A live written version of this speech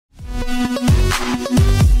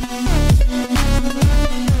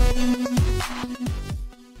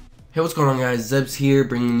Hey, what's going on, guys? Zeb's here,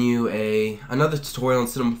 bringing you another tutorial on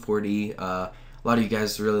Cinema 4D. A lot of you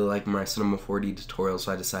guys really like my Cinema 4D tutorials,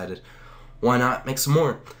 so I decided why not make some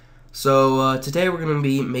more. So today we're going to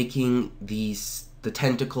be making the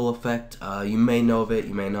tentacle effect. You may know of it,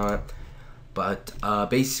 you may not, but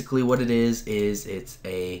basically what it is it's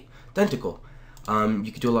a tentacle.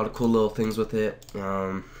 You can do a lot of cool little things with it.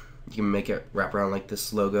 You can make it wrap around like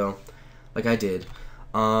this logo, like I did.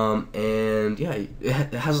 And yeah,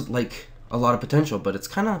 it has like a lot of potential, but it's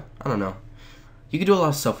kind of, I don't know, you can do a lot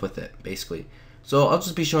of stuff with it basically. So I'll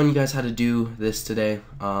just be showing you guys how to do this today,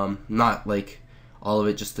 not like all of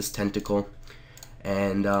it, just this tentacle.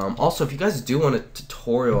 And also, if you guys do want a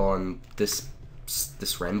tutorial on this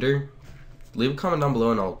render, leave a comment down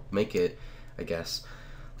below and I'll make it, I guess.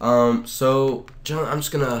 So I'm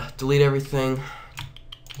just gonna delete everything,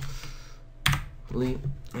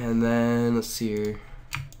 and then let's see here.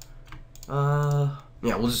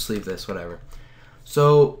 Yeah, we'll just leave this, whatever.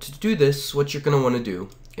 So to do this, what you're gonna want to do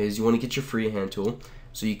is you want to get your freehand tool,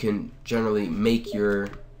 so you can generally make your.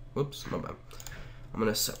 Whoops, my bad. I'm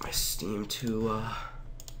gonna set my Steam to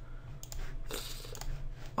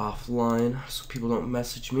offline so people don't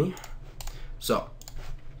message me. So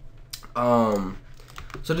to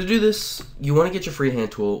do this, you want to get your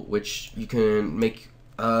freehand tool, which you can make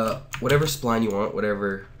whatever spline you want,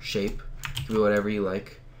 whatever shape, it can be whatever you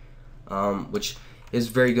like. Which is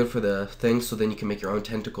very good for the thing, so then you can make your own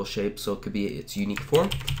tentacle shape, so it could be its unique form.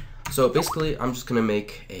 So basically, I'm just gonna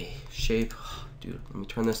make a shape. Dude, let me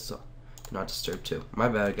turn this to not disturb too. My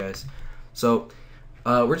bad, guys. So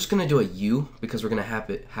we're just gonna do a U because we're gonna have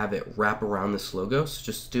it wrap around this logo. So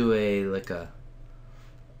just do a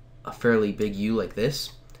fairly big U like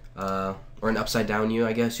this, or an upside down U,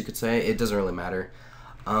 I guess you could say. It doesn't really matter.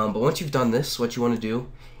 But once you've done this, what you want to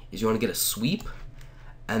do is you want to get a sweep.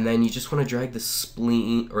 And then you just want to drag the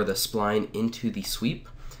spleen or the spline into the sweep.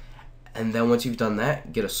 And then once you've done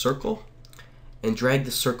that, get a circle and drag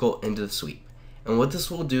the circle into the sweep. And what this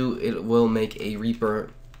will do, it will make a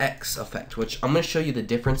Reaper X effect, which I'm going to show you the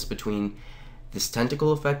difference between this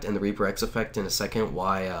tentacle effect and the Reaper X effect in a second,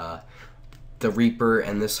 why the Reaper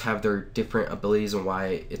and this have their different abilities and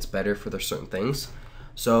why it's better for their certain things.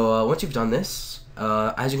 So once you've done this,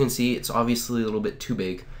 as you can see, it's obviously a little bit too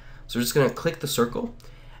big. So we're just going to click the circle.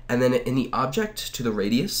 And then in the object to the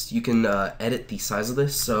radius, you can edit the size of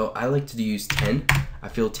this. So I like to use 10. I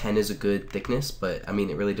feel 10 is a good thickness, but I mean,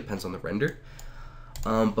 it really depends on the render.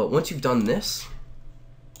 But once you've done this,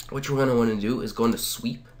 what you're gonna wanna do is go into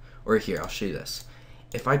sweep, or here, I'll show you this.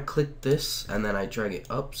 If I click this and then I drag it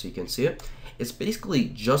up so you can see it, it's basically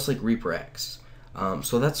just like Reaper X.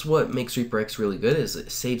 So that's what makes Reaper X really good, is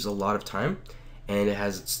it saves a lot of time, and it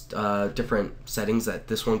has different settings that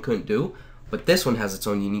this one couldn't do. But this one has its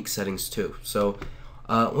own unique settings too. So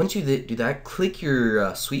once you do that, click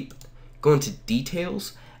your sweep, go into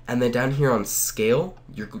details, and then down here on scale,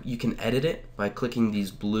 you can edit it by clicking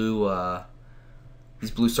these blue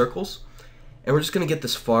circles. And we're just gonna get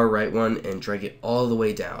this far right one and drag it all the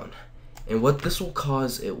way down. And what this will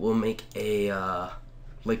cause, it will make a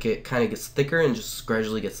like it kind of gets thicker and just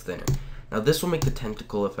gradually gets thinner. Now this will make the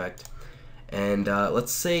tentacle effect. And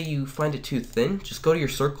let's say you find it too thin, just go to your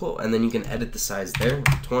circle and then you can edit the size there,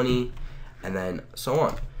 20, and then so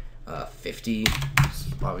on. 50,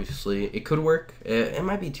 obviously, it could work. It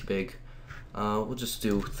might be too big. We'll just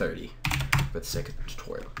do 30 for the sake of the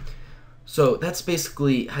tutorial. So that's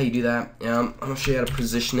basically how you do that. I'm going to show you how to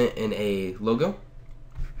position it in a logo.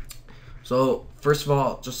 So first of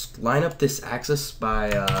all, just line up this axis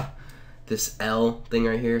by this L thing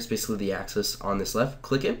right here. It's basically the axis on this left.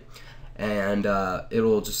 Click it. And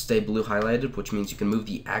it'll just stay blue highlighted, which means you can move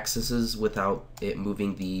the axes without it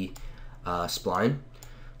moving the spline.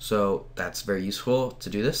 So that's very useful to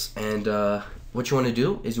do this. And what you want to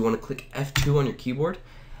do is you want to click F2 on your keyboard,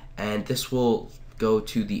 and this will go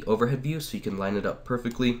to the overhead view so you can line it up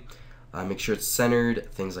perfectly. Make sure it's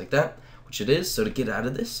centered, things like that, which it is. So to get out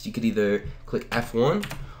of this, you could either click F1,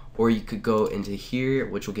 or you could go into here,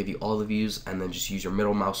 which will give you all the views, and then just use your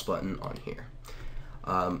middle mouse button on here.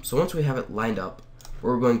 So once we have it lined up, what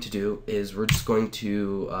we're going to do is we're just going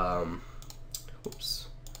to, whoops,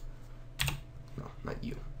 no, not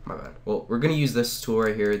you, my bad. Well, we're going to use this tool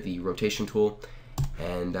right here, the rotation tool,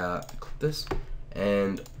 and click this,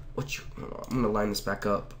 and I'm going to line this back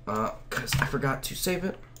up, because I forgot to save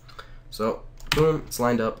it. So, boom, it's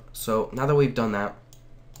lined up. So now that we've done that,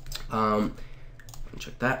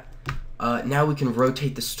 check that. Now we can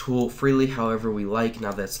rotate this tool freely however we like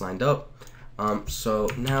now that it's lined up. So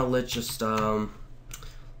now let's just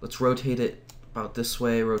let's rotate it about this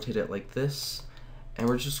way, rotate it like this, and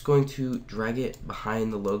we're just going to drag it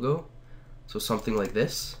behind the logo, so something like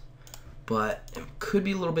this, but it could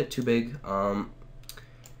be a little bit too big. I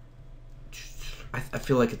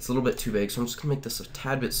feel like it's a little bit too big, so I'm just gonna make this a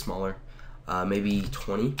tad bit smaller, maybe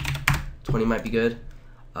 20 might be good.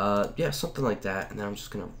 Yeah, something like that, and then I'm just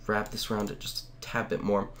gonna wrap this around it just a tad bit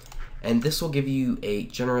more, and this will give you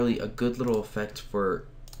generally a good little effect for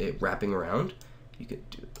it wrapping around. You could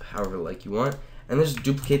do it however like you want, and then just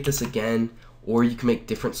duplicate this again, or you can make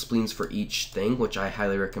different spleens for each thing, which I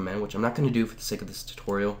highly recommend, which I'm not going to do for the sake of this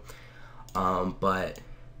tutorial, but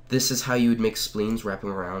this is how you would make spleens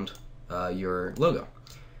wrapping around your logo.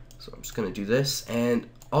 So I'm just going to do this, and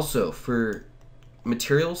also for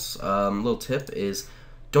materials, little tip is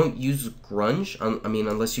don't use grunge, I mean,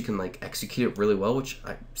 unless you can like execute it really well, which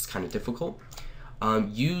is kind of difficult.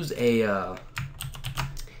 Use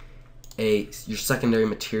your secondary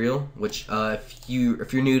material, which if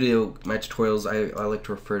you're new to my tutorials, I like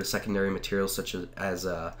to refer to secondary materials such as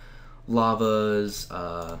lavas,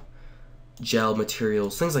 gel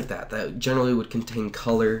materials, things like that generally would contain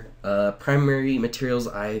color. Primary materials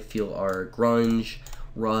I feel are grunge,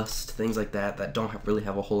 rust, things like that don't really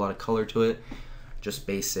have a whole lot of color to it. Just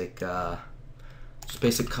basic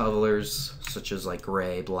colors such as like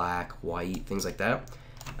gray, black, white, things like that.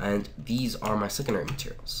 And these are my secondary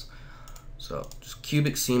materials. So just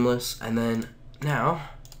cubic seamless, and then now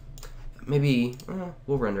maybe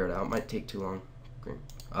we'll render it out. It might take too long. Okay.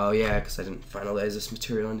 Oh yeah, because I didn't finalize this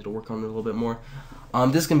material. I need to work on it a little bit more.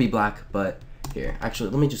 This is gonna be black, but here, actually,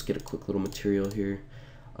 let me just get a quick little material here.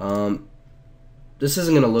 This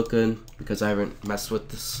isn't gonna look good because I haven't messed with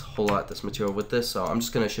this material with this. So I'm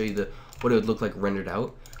just gonna show you what it would look like rendered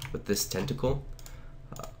out with this tentacle.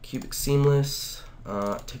 Cubic seamless.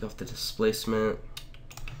 Take off the displacement,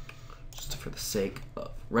 just for the sake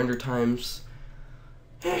of render times.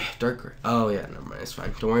 Dark gray. Oh yeah, never mind, it's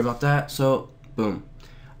fine. Don't worry about that. So boom.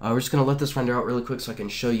 We're just gonna let this render out really quick so I can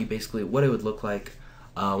show you basically what it would look like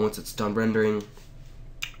once it's done rendering.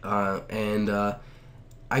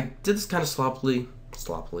 I did this kind of sloppily.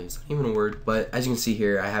 Sloppily, it's not even a word, but as you can see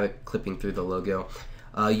here, I have it clipping through the logo.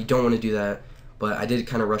 You don't want to do that, but I did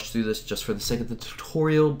kind of rush through this just for the sake of the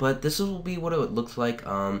tutorial, but this will be what it would look like.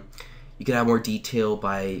 You could add more detail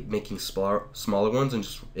by making smaller ones and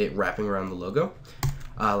just it wrapping around the logo,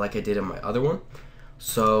 like I did in my other one.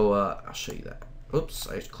 So I'll show you that. Oops,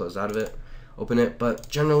 I closed out of it, open it, but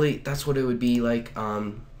generally that's what it would be like.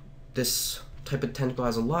 This type of tentacle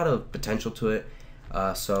has a lot of potential to it.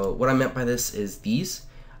 So what I meant by this is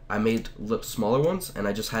I made smaller ones and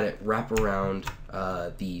I just had it wrap around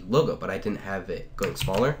the logo, but I didn't have it going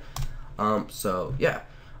smaller. So yeah,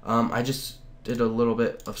 I just did a little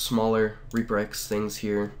bit of smaller Reaper X things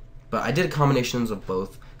here, but I did combinations of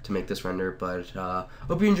both to make this render. But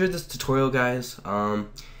hope you enjoyed this tutorial, guys.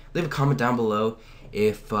 Leave a comment down below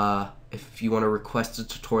if you want to request a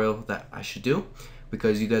tutorial that I should do,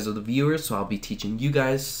 because you guys are the viewers, so I'll be teaching you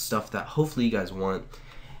guys stuff that hopefully you guys want.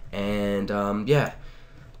 And yeah,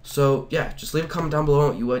 so yeah, just leave a comment down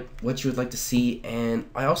below what you would like to see. And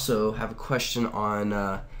I also have a question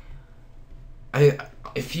on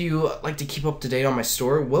if you like to keep up to date on my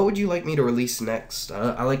store, what would you like me to release next?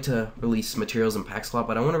 I like to release materials in packs a lot,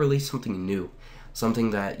 but I want to release something new,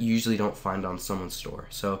 something that you usually don't find on someone's store.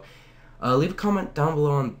 So leave a comment down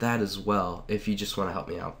below on that as well if you just want to help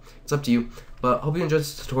me out. It's up to you. But hope you enjoyed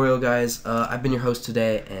this tutorial, guys. I've been your host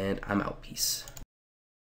today, and I'm out. Peace.